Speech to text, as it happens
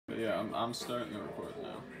Yeah, I'm starting to record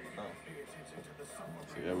now. Oh.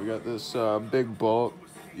 So yeah, we got this big bulk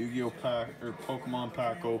Yu-Gi-Oh pack or Pokemon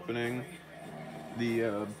pack opening.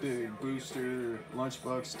 The big booster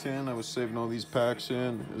lunchbox tin I was saving all these packs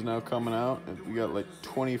in is now coming out. And we got like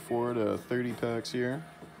 24 to 30 packs here.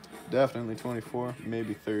 Definitely 24,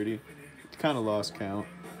 maybe 30. Kind of lost count.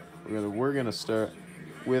 We're gonna start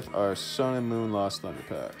with our Sun and Moon Lost Thunder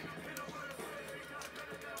pack.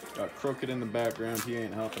 Got Crooked in the background. He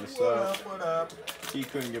ain't helping us out. What up? He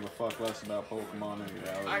couldn't give a fuck less about Pokemon in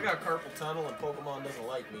reality. I got carpal tunnel and Pokemon doesn't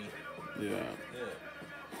like me. Yeah. Yeah.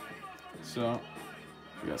 So,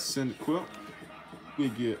 we got Cyndaquil. We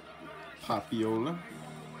get Papiola.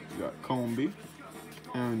 We got Combi.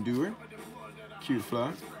 Houndour.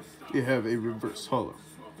 Cutiefly. We have a reverse holo.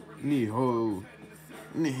 Nihilogi,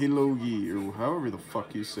 or however the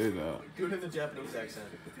fuck you say that. Do it in the Japanese accent.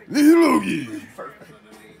 Nihilogi! Perfect.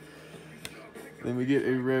 Then we get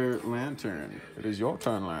a rare Lantern. It is your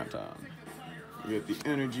turn, Lantern. We get the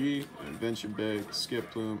Energy, Adventure Bag,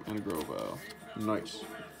 Skip Plume, and a Grovyle. Nice.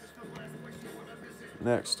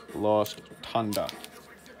 Next, Lost Thunder.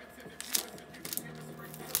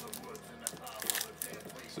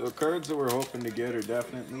 So cards that we're hoping to get are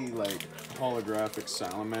definitely like holographic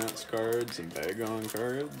Salamence cards and Bagon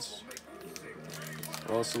cards.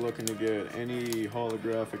 We're also looking to get any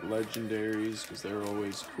holographic legendaries because they're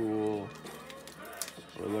always cool.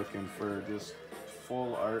 We're looking for just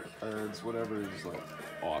full art cards, whatever is like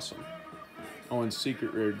awesome. Oh, and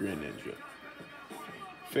Secret Rare Green Ninja.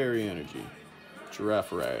 Fairy Energy.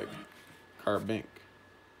 Giraffe Rag. Carbink.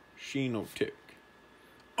 Shinotic.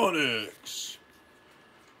 Onyx.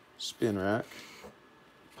 Spin Rack.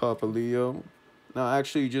 Papa Leo. Now,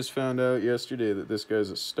 actually, you just found out yesterday that this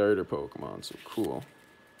guy's a starter Pokemon, so cool.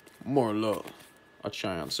 More love. A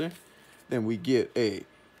Chansey. Then we get a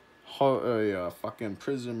fucking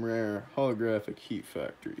Prism Rare Holographic Heat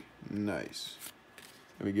Factory. Nice.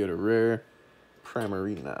 Then we get a rare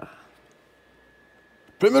Primarina.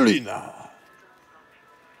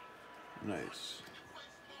 Nice.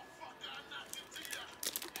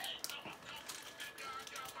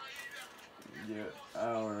 Get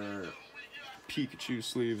our Pikachu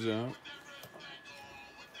sleeves out.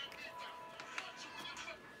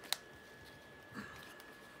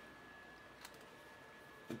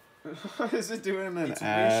 What is it doing an it's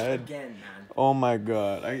ad? Wish again, man. Oh my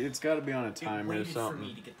god. It's got to be on a timer or for something.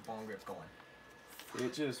 me to get the ball grip going.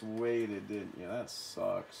 It just waited, didn't you? That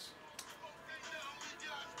sucks.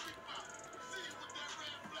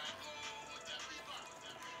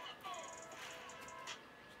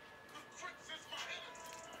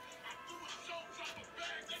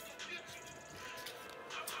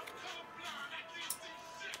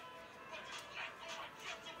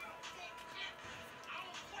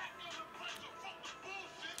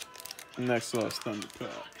 Next Lost Thunder pack.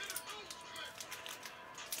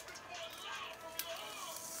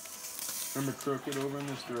 Remember Crooked over in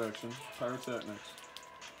this direction. Pyrotechnics.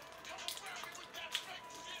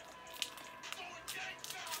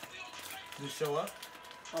 Does it show up?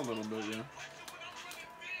 A little bit, yeah.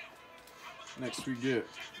 Next we get.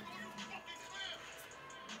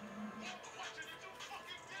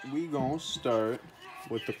 We gonna start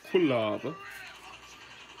with the Kulava.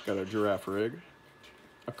 Got a Giraffe Rig.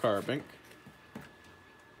 A Carbink,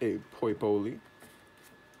 a Poipoli,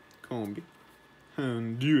 Combi,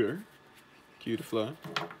 Houndour, Cutiefly,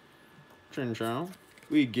 Trinchao.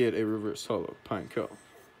 We get a reverse holo, Pineco.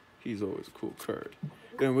 He's always a cool card.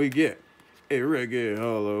 Then we get a Reggae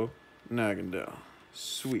holo, Nagandel.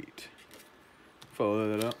 Sweet. Follow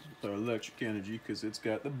that up with our Electric Energy because it's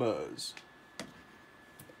got the buzz.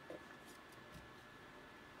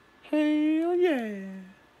 Hell yeah!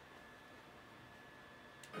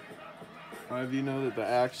 Have you know that the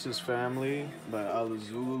Axis Family by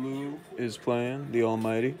Alazululu is playing, the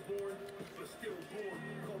Almighty?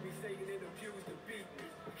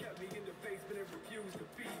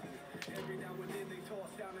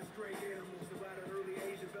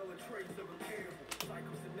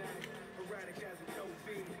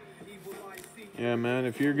 Yeah, man,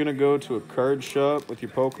 if you're gonna go to a card shop with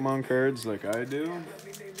your Pokemon cards like I do,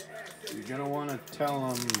 you're gonna want to tell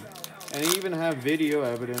them, and even have video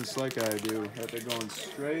evidence like I do, that they're going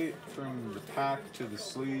straight from the pack to the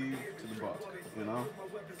sleeve to the butt, you know?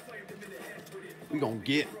 We gonna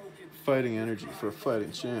get fighting energy for a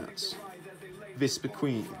fighting chance.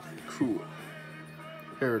 Vispa-Queen, cool.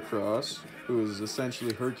 Heracross, who is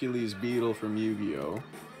essentially Hercules Beetle from Yu-Gi-Oh!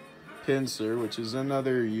 Pinsir, which is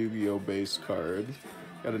another Yu-Gi-Oh! Based card.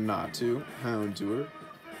 Got a Natu, Houndour,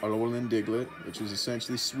 Alolan Diglett, which is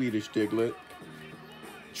essentially Swedish Diglett.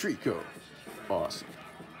 Trico, awesome.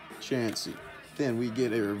 Chansey. Then we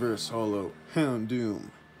get a reverse holo Houndoom,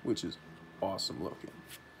 which is awesome looking.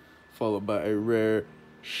 Followed by a rare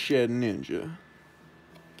Shed Ninja.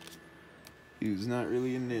 He's not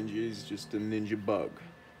really a ninja, he's just a ninja bug.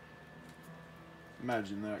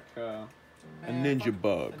 Imagine that, Kyle. A ninja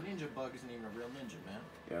bug. A ninja bug isn't even a real ninja, man.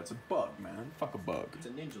 Yeah, it's a bug, man. Fuck a bug. It's a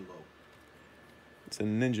ninja low. It's a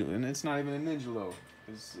ninja, and it's not even a ninja low.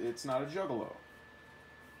 It's not a juggalo.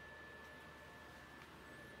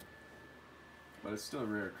 But it's still a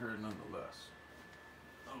rare card nonetheless.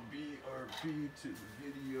 Oh, BRB to the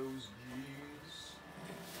videos, jeez.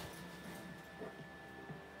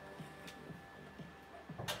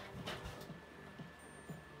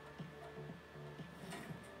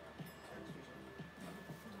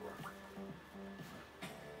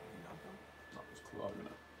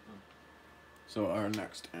 So our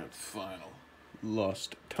next and final,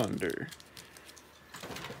 Lost Thunder.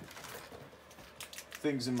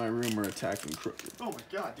 Things in my room are attacking Crooked. Oh my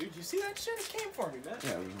god, dude, you see that shit? It came for me, man.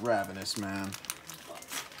 Yeah, it was ravenous, man.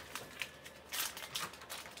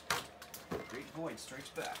 Great Void strikes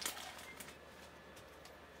back.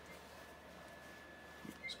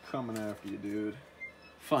 It's coming after you, dude.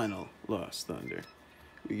 Final Lost Thunder.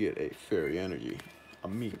 We get a Fairy Energy,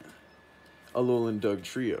 Amina, Alolan Doug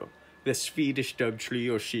Trio, the Swedish Doug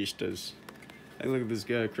Trio sisters. Hey, look at this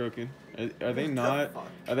guy croaking. Are they not?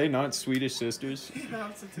 Are they not Swedish sisters? They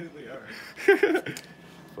absolutely are.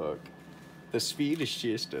 Fuck. The Swedish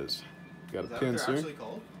sisters. Got a Is that what they're pincer. actually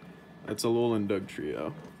called? That's a Alolan Doug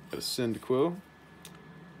Trio. Got a Cyndaquil,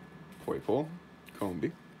 Poipole,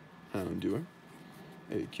 Combee, Houndour,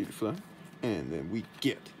 a Cutiefly, and then we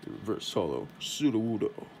get the reverse holo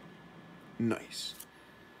Sudowoodo. Nice.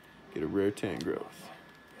 Get a rare Tangrowth.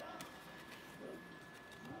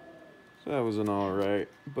 So that was an alright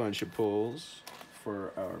bunch of pulls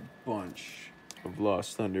for our bunch of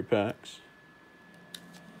Lost Thunder packs.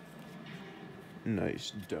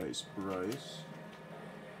 Nice dice, Bryce.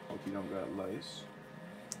 Hope you don't got lice.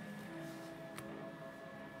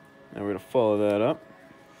 Now we're going to follow that up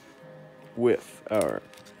with our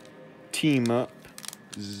team up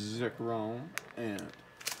Zekrom and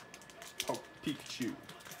Pikachu.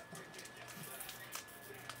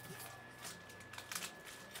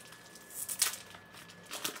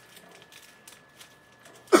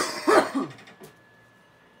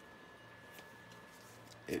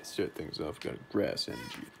 It start things off. Got a Grass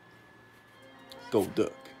Energy,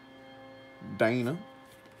 Golduck, Dana,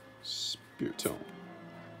 Spiritomb,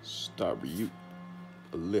 Staryu,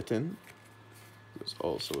 Litten. Was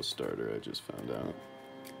also a starter, I just found out.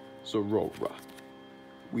 Zorora,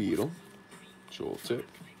 Weedle, Joltik.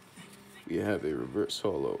 We have a reverse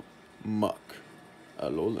holo Muck,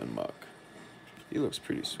 Alolan Muck. He looks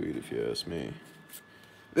pretty sweet if you ask me.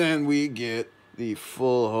 Then we get the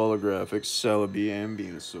full holographic Celebi and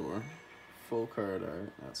Venusaur. Full card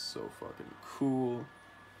art. That's so fucking cool.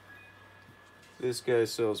 This guy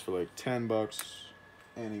sells for like $10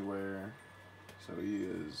 anywhere. So he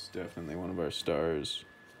is definitely one of our stars.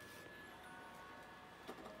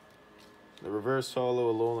 The reverse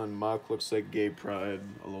holo Alolan Muck looks like Gay Pride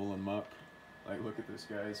Alolan Muck. Like, look at this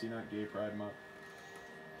guy. Is he not Gay Pride Muck?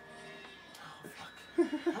 I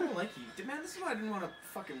don't like you. Man, this is why I didn't want a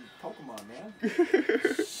fucking Pokemon, man.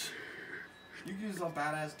 You can use all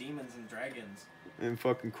badass demons and dragons. And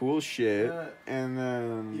fucking cool shit. And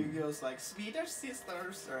then Yu-Gi-Oh's like, Swedish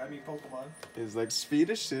sisters, or I mean Pokemon. is like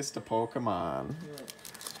Swedish sister Pokemon.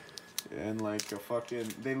 Yeah. And like a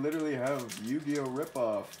fucking, they literally have Yu-Gi-Oh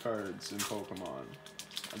ripoff cards in Pokemon.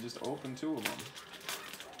 I just opened 2 of them.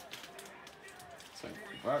 It's like,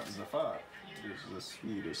 what is the fuck? This is the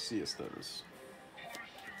Swedish sisters.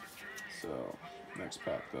 So, next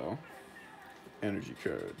pack though. Energy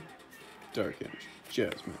card. Dark Energy.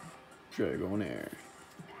 Jasmine. Dragonair.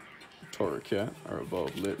 Torracat. Our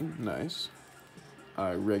Evolved Litten. Nice.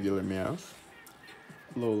 Regular Meowth.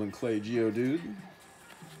 Alolan Clay Geodude.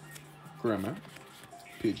 Grimmar.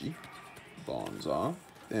 Pidgey. Bonza.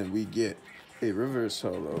 And we get a reverse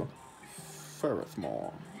holo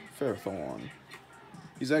Ferrothorn.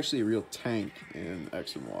 He's actually a real tank in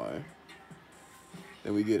X and Y.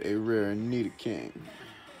 Then we get a rare Nidoking.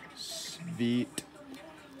 Sweet.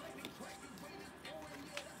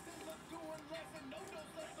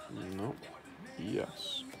 Nope.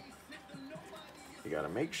 Yes. You gotta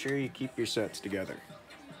make sure you keep your sets together.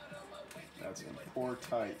 That's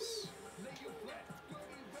important.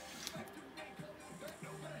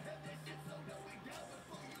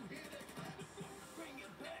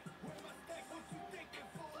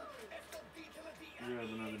 We have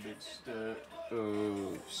another big stack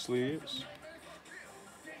of sleeves.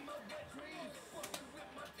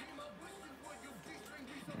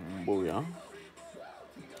 Booyah.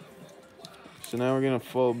 So now we're gonna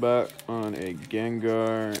fall back on a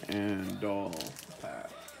Gengar and Doll pack.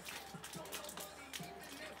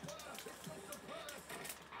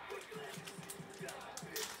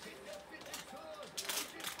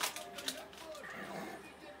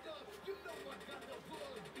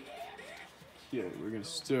 Yeah, we're gonna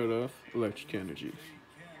start off Electric Energy,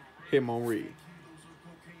 Hitmonlee,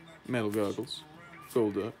 Metal Goggles,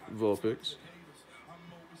 Golduck, Vulpix,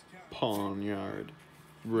 Pawniard,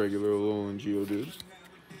 regular Alolan Geodude,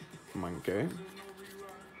 Monkey,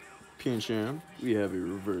 Pincham, we have a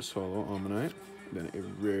Reverse Hollow Omanyte, then a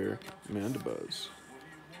rare Mandibuzz.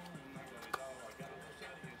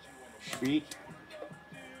 Sweet.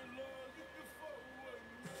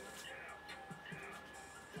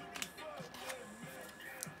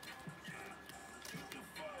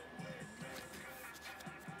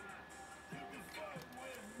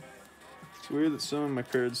 It's weird that some of my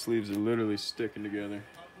card sleeves are literally sticking together.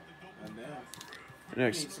 I bet.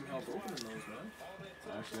 Next. You need some help opening those, man.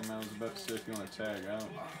 Actually, man, I was about to say if you want to tag out.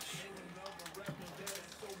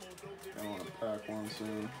 I want to pack one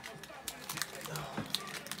soon.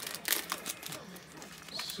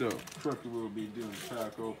 So, Crooked will be doing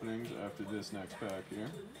pack openings after this next pack here.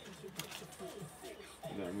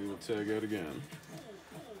 Then we will tag out again.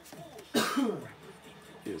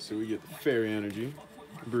 Yeah, so we get the Fairy Energy,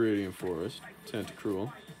 Viridian Forest,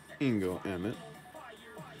 Tentacruel, Ingo Emmett,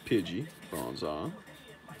 Pidgey, Bronzong,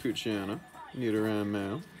 Puchana, Nidoran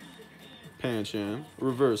Male, Pancham,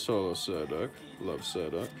 Reverse Hollow Psyduck, Love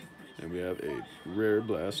Psyduck, and we have a rare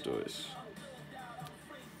Blastoise.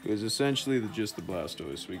 It was essentially just the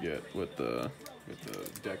Blastoise we get with the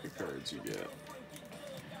deck of cards you get.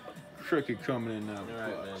 Crooked coming in now.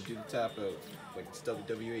 Alright, man. Do the tap out. Like it's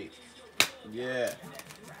WWE. Yeah.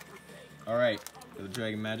 Alright. For the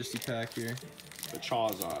Dragon Majesty pack here. The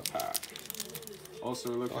Charizard pack. Also,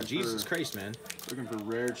 we're looking Jesus Christ, man. Looking for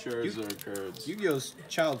rare Charizard cards. Yu-Gi-Oh's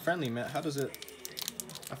child friendly, man. How does it...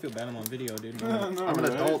 I feel bad I'm on video, dude. I'm an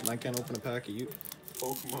adult and I can't open a pack of you.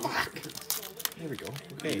 Pokemon. There we go.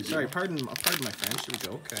 Okay, sorry, pardon my French. There we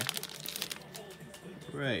go, okay.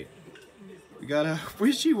 Right. We got a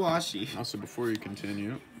Wishy-Washy. Also, before you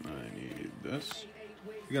continue, I need this.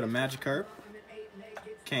 We got a Magikarp,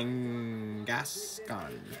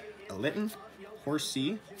 Kangaskhan, a Litten,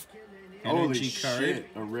 Horsea, Energy card, shit.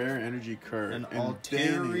 A rare energy card. an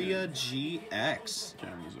Altaria GX.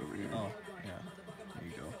 Camera's over here. Oh, yeah. There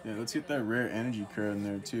you go. Yeah, let's get that rare energy card in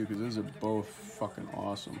there too, because those are both fucking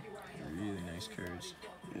awesome. They're really nice cards.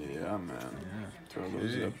 Yeah, man. Yeah. Throw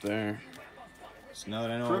those Okay. up there. So now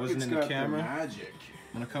that I know I wasn't in the camera, Magic.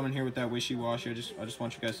 I'm gonna come in here with that Wishy-Washy. I just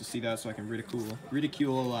want you guys to see that so I can ridicule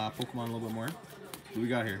Pokemon a little bit more. What do we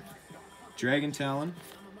got here? Dragon Talon,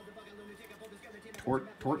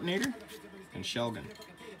 Tortonator, and Shelgon.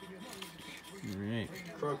 Alright.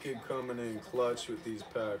 Crooked coming in clutch with these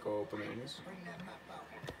pack openings.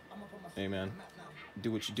 Hey man,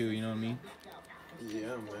 do what you do, you know what I mean?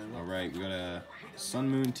 Yeah, man. Alright, we got a Sun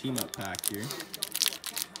Moon team up pack here.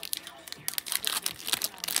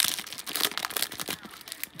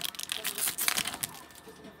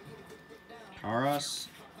 Taros.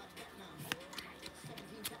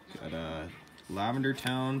 Got a Lavender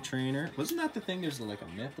Town trainer. Wasn't that the thing? There's like a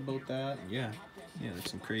myth about that. Yeah. Yeah,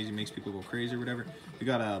 that's some crazy, makes people go crazy or whatever. We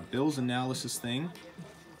got a Bill's Analysis thing.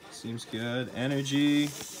 Seems good. Energy.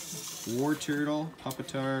 War Turtle.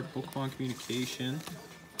 Puppetar. Pokemon Communication.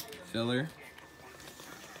 Filler.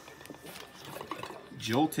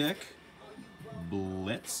 Joltik.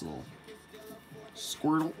 Blitzel.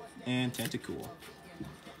 Squirtle. And Tentacool.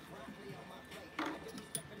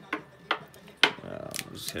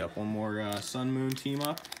 Just hit up one more Sun Moon team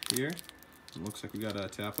up here. It looks like we got a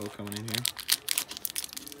Tapo coming in here.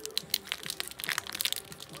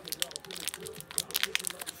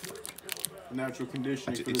 Natural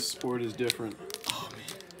conditioning for this sport is different. Oh man,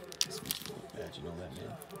 this makes me look bad. You know that,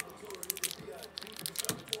 man.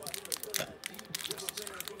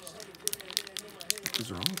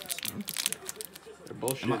 What's wrong with this, man? They're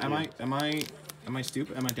bullshit. Am I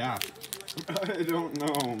stupid? Am I daft? I don't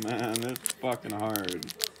know, man. It's fucking hard.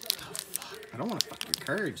 Oh, fuck. I don't want to fuck your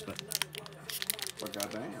cards, but... But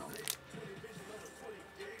goddamn.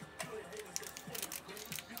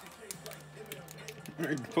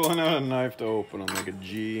 You're pulling out a knife to open them like a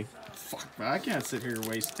G. Fuck, man. I can't sit here and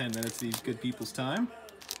waste 10 minutes of these good people's time.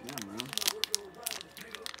 Yeah, man.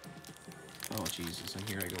 Oh, Jesus. And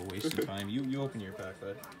here I go wasting time. You open your pack,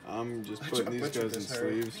 bud. I'm just putting these butchered guys in this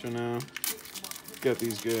hard. sleeves for now. Get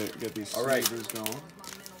these good, get these All right. sleevers going.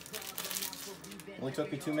 Only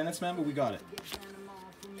took me 2 minutes, man, but we got it.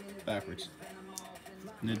 Backwards.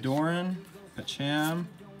 Nidoran, Pacham,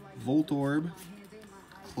 Voltorb,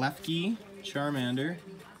 Klefki, Charmander,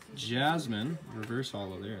 Jasmine, reverse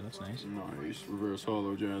holo there, that's nice. Nice, reverse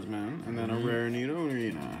holo Jasmine. And then a rare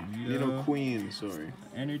Nidorina. Nido Queen, sorry.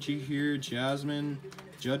 Energy here, Jasmine,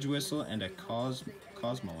 Judge Whistle, and a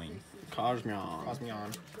Cosmoine. Cosmion.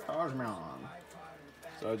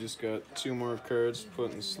 So I just got 2 more cards to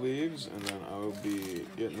put in sleeves, and then I'll be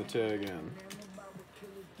getting the tag in.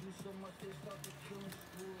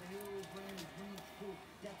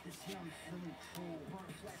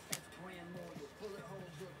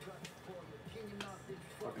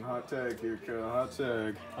 Fucking hot tag here, kid. Hot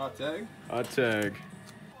tag. Hot tag? Hot tag.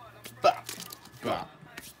 Bah. Bah.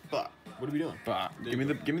 Bah. What are we doing? Bah. Give me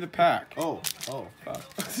the pack. Oh. Bah.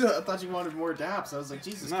 I thought you wanted more daps. I was like,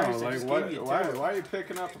 Jesus No, Christ, I like just why gave you a tag. are you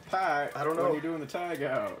picking up a pack? I don't know. When you're doing the tag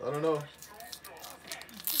out. I don't know.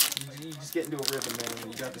 You just get into a rhythm, man,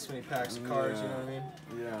 when you got this many packs of cards, you know what I mean?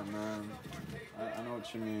 Yeah, man. I know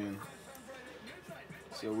what you mean.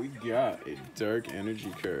 So we got a Dark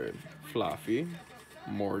Energy card. Fluffy.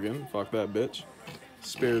 Morgan. Fuck that bitch.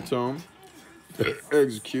 Spiritomb.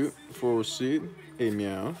 Execute. Forward Seed. A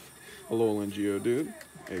Meowth. A Alolan Geodude.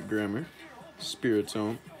 A Grimmar.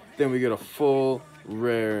 Spiritomb. Then we get a full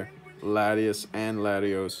rare Latios and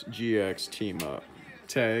Latios GX team up.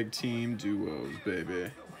 Tag team duos,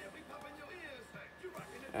 baby.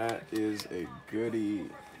 That is a goodie.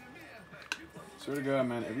 Swear to God,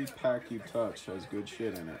 man, every pack you touch has good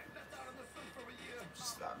shit in it.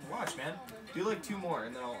 Just watch, man. Do like 2 more,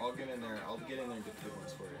 and then I'll get in there. I'll get in there and get the good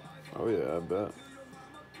ones for you. Oh yeah, I bet.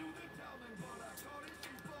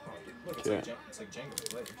 Look, Okay. it's like Jenga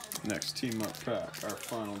players. Next team up pack, our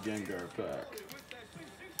final Gengar pack.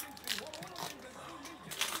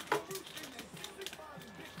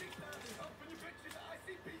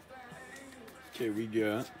 Okay, we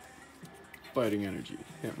got Fighting Energy,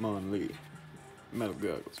 Hitmonlee, Metal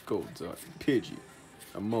Goggles, Gold Duck, Pidgey,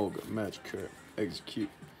 Emolga, Magikarp, Execute,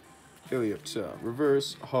 Helioptile,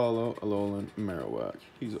 Reverse, Holo, Alolan, Marowak.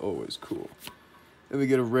 He's always cool. Then we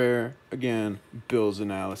get a rare, again, Bill's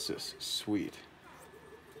Analysis. Sweet.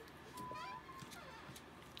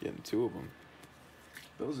 Getting 2 of them.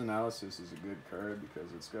 Bill's Analysis is a good card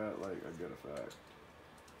because it's got, like, a good effect.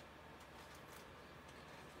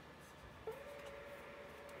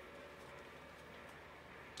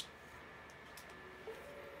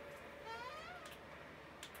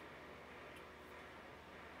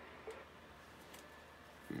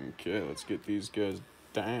 Okay, let's get these guys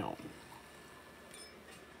down.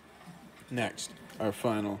 Next, our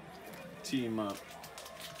final team up,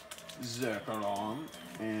 Zekrom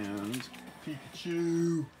and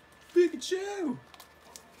Pikachu. Pikachu!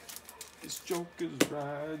 This Joker's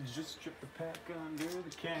ride, just strip the pack under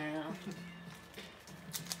the cam.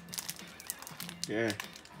 Yeah.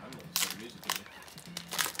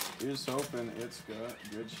 Here's hoping it's got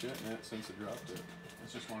good shit in it since it dropped it.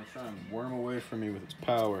 I just want to try and worm away from me with its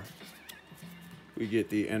power. We get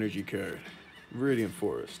the energy card. Viridian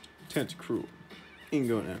Forest, Tentacruel,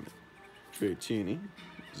 Ingo Emmett, Dratini,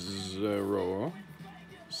 Zero,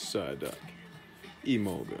 Psyduck,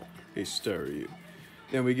 Emolga, a Staryu.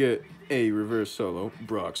 Then we get a reverse solo,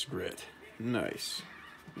 Brock's Grit. Nice.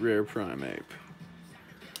 Rare Primeape.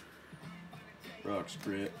 Brock's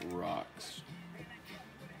Grit rocks.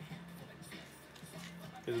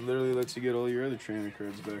 It literally lets you get all your other trainer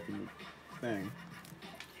cards back in the thing.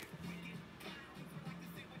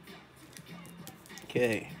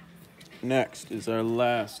 Okay. Next is our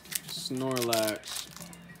last Snorlax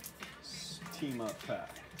team up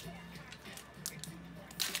pack.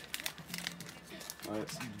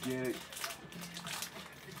 Let's get it.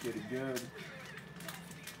 Get it good.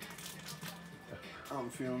 I'm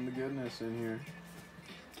feeling the goodness in here.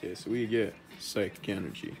 Okay, so we get Psychic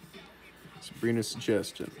Energy, Sabrina's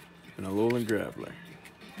Suggestion, an Alolan Graveler,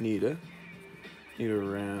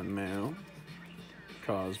 Nidoran,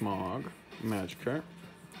 Cosmog, Magikarp,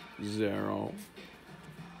 Zero,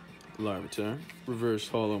 Larvitar, Reverse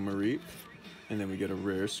Holo Mareep, and then we get a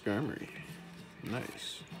rare Skarmory.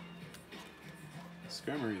 Nice.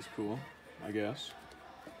 Skarmory is cool, I guess.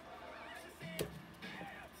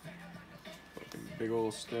 Fucking big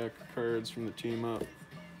old stack of cards from the team up.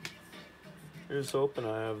 Here's hoping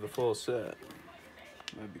I have the full set.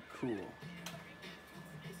 That'd be cool.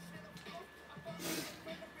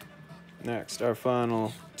 Next, our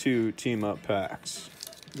final 2 team up packs.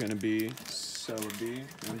 Gonna be Celebi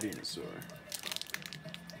and Venusaur.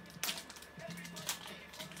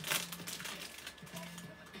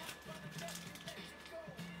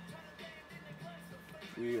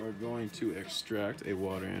 We are going to extract a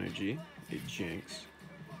Water Energy, a Jinx,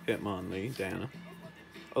 Hitmonlee, Dana,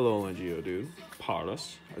 Alolan Geodude,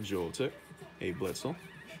 Paras, a Joltik, a Blitzel,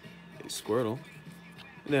 a Squirtle,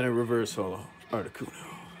 and then a reverse holo Articuno,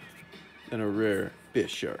 and a rare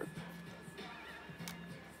Bisharp.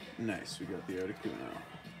 Nice, we got the Articuno.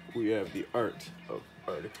 We have the art of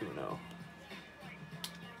Articuno.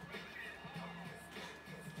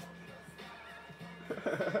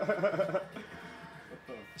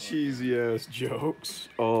 Cheesy ass jokes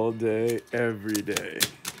all day, every day.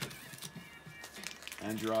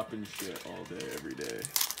 And dropping shit all day, every day.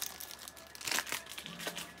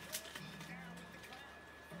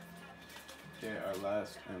 Okay, our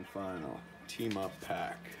last and final team up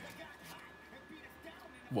pack.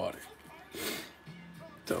 Water.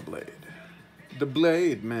 The Blade. The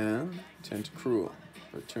Blade, man. Tentacruel.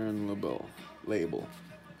 Returnable. Label.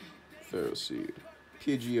 Ferroseed.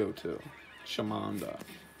 Pidgeotto. Charmander.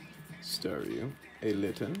 Staryu. A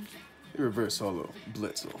Litten. A Reverse Holo.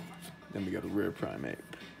 Blitzel. Then we got a rare Primate.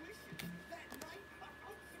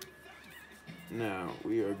 Now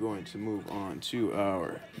we are going to move on to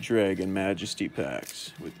our Dragon Majesty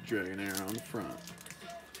packs with Dragonair on the front.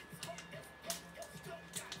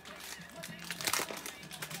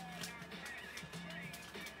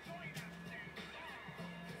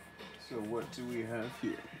 So what do we have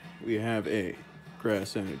here? We have a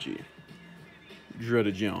Grass Energy,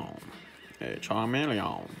 Druddigon, a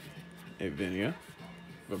Charmeleon, a Vinia,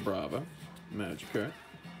 Vibrava, Magikarp,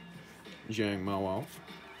 Jangmo-o,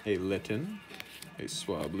 a Litten, a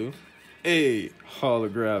Swablu, a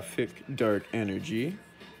holographic Dark Energy,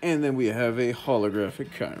 and then we have a holographic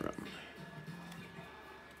Kyurem.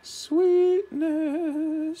 Sweetness.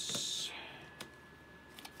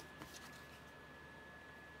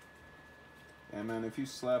 And man, if you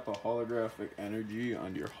slap a holographic energy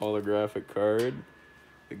on your holographic card,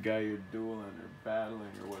 the guy you're dueling or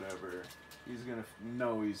battling or whatever, he's gonna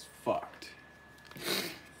know he's fucked.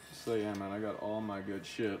 So yeah, man, I got all my good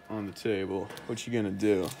shit on the table. What you gonna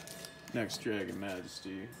do? Next Dragon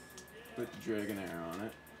Majesty, put the Dragonair on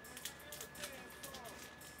it.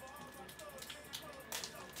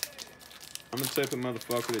 I'm the type of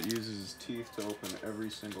motherfucker that uses his teeth to open every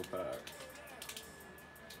single pack.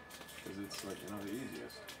 Because it's like, you know, the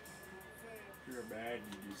easiest. If you're a bag,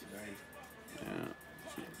 you use a knife. Yeah.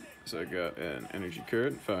 So I got an Energy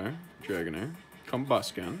Curd, Fire, Dragonair,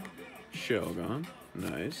 Combusken, Shelgon,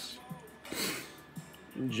 nice.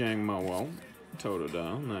 Jangmo-o,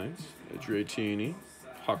 Totodile, nice. A Dratini,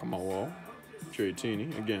 Hakamo-o,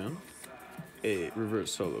 Dratini again. A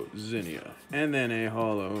Reverse Holo Zinnia, and then a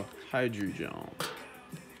Holo Hydreigon.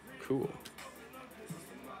 Cool.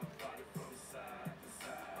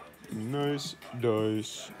 Nice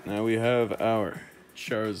dice. Now we have our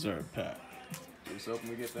Charizard pack. Just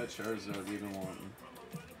hoping we get that Charizard we've been wanting.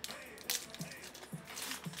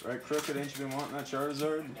 Right, Crooked, ain't you been wanting that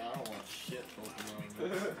Charizard? I don't want shit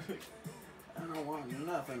Pokemon. I don't want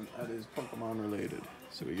nothing that is Pokemon related.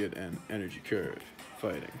 So we get an Energy Curd,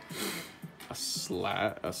 Fighting. A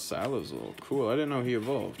Salazar. Cool, I didn't know he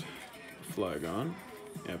evolved. Flygon.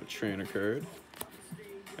 You have a Trainer Card.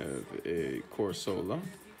 Have a Corsola.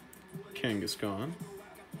 Kangaskhan.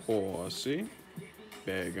 Horsey.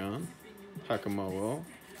 Bagon. Hakamo-o.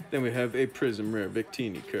 Then we have a Prism Rare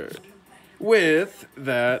Victini card. With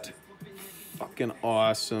that fucking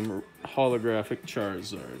awesome holographic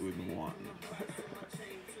Charizard we've been wanting.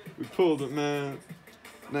 We pulled it, man.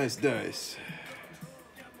 Nice dice.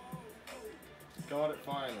 Got it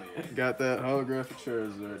finally. Eh? Got that holographic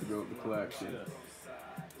Charizard to go with the collection. Shit.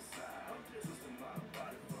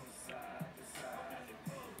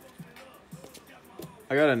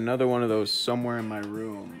 I got another one of those somewhere in my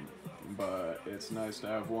room, but it's nice to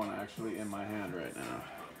have one actually in my hand right now.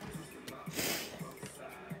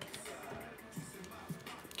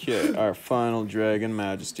 Okay, our final Dragon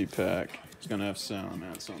Majesty pack is gonna have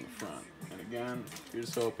Salamence on the front. And again, you're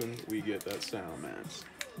just hoping we get that Salamence.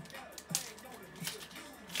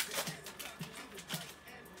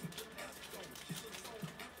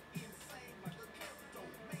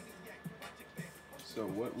 So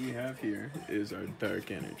what we have here is our Dark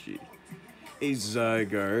Energy. A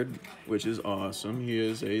Zygarde, which is awesome. He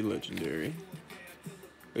is a legendary.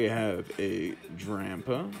 We have a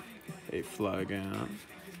Drampa, a Flygon.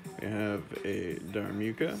 We have a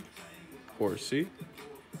Darmuka, Horsey,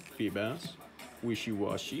 Feebas,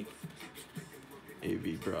 Wishiwashi, a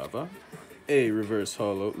Vibrava, a Reverse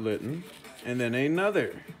Holo Litten, and then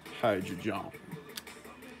another Hydreigon.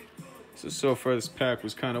 So far this pack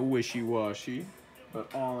was kind of wishy-washy,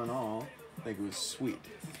 but all in all, I think it was sweet.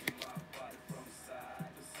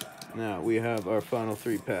 Now we have our final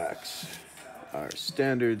three packs. Our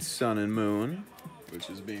standard Sun and Moon, which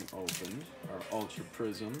is being opened, our Ultra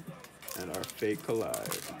Prism, and our Fate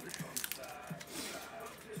Collide.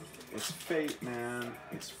 It's fate, man.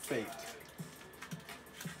 It's fate.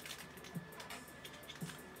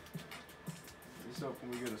 Just hoping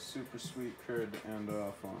we get a super sweet card to end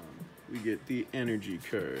off on. We get the Energy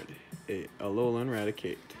card, a Alolan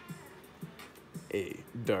Raticate, a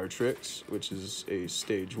Dartrix, which is a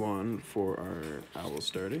stage 1 for our Owl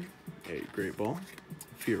starter, a Great Ball,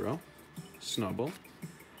 Fearow, Snubbull,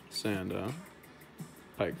 Sanda,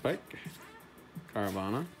 Pike,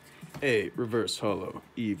 Carvana, a Reverse Holo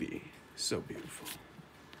Eevee, so beautiful,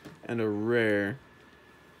 and a rare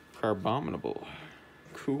Carbominable.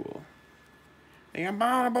 Cool. The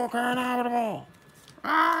Abominable Carbominable!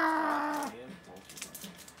 Ah!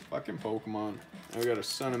 Fucking Pokemon. And we got a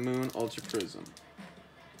Sun and Moon Ultra Prism.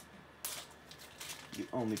 The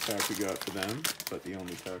only pack we got for them, but the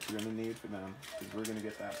only pack we're gonna need for them, because we're gonna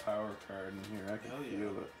get that power card in here. I can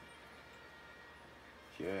feel it.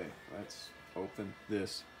 Okay, let's open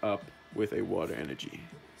this up with a Water Energy.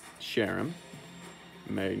 Sharam,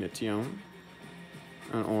 Magnetium,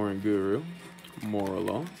 an Oranguru,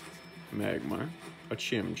 Moralo, Magmar, a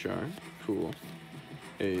Chimchar, cool,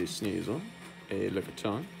 a Sneasel, a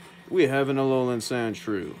Lickitung. We have an Alolan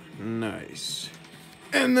Sandshrew, nice.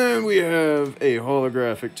 And then we have a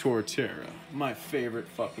holographic Torterra, my favorite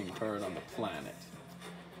fucking card on the planet.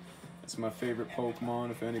 It's my favorite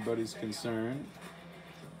Pokemon, if anybody's concerned.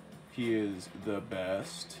 He is the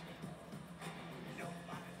best.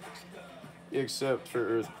 Except for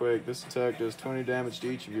Earthquake. This attack does 20 damage to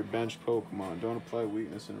each of your bench Pokemon. Don't apply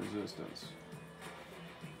weakness and resistance.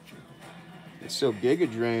 So Giga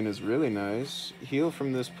Drain is really nice. Heal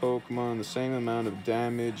from this Pokemon the same amount of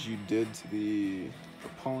damage you did to the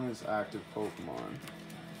opponent's active Pokemon.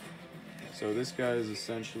 So this guy is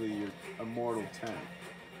essentially your immortal tank.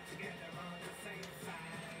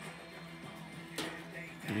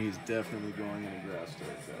 And he's definitely going in a grass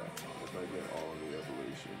type deck if I get all of the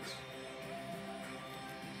evolutions.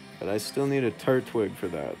 But I still need a Turtwig for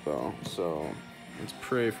that though, so let's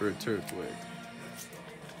pray for a Turtwig.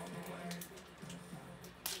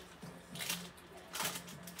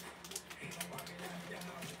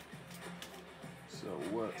 So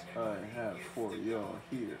what I have for y'all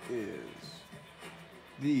here is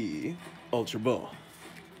the Ultra Ball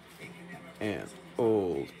and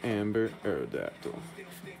Old Amber Aerodactyl,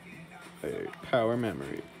 a Power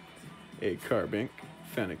Memory, a Carbink,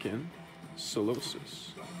 Fennekin, Solosis,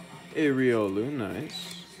 a Riolu,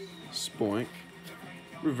 nice, Spoink,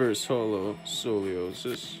 Reverse Holo,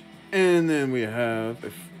 Soliosis, and then we have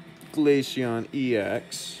a Glaceon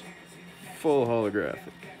EX, full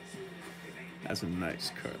holographic. That's a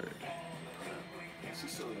nice card. See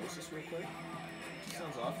Soliosis real quick?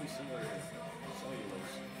 Sounds awfully similar to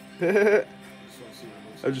Cellulose.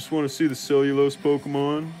 I just want to see the Cellulose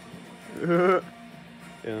Pokemon. Yeah,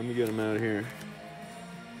 let me get him out of here.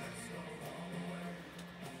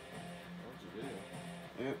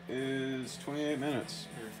 It is 28 minutes.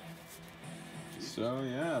 So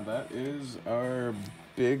yeah, that is our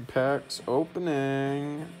big packs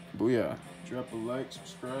opening. Booyah. Drop a like,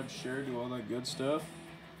 subscribe, share, do all that good stuff.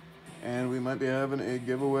 And we might be having a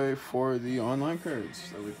giveaway for the online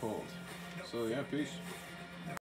cards that we pulled. So yeah, peace.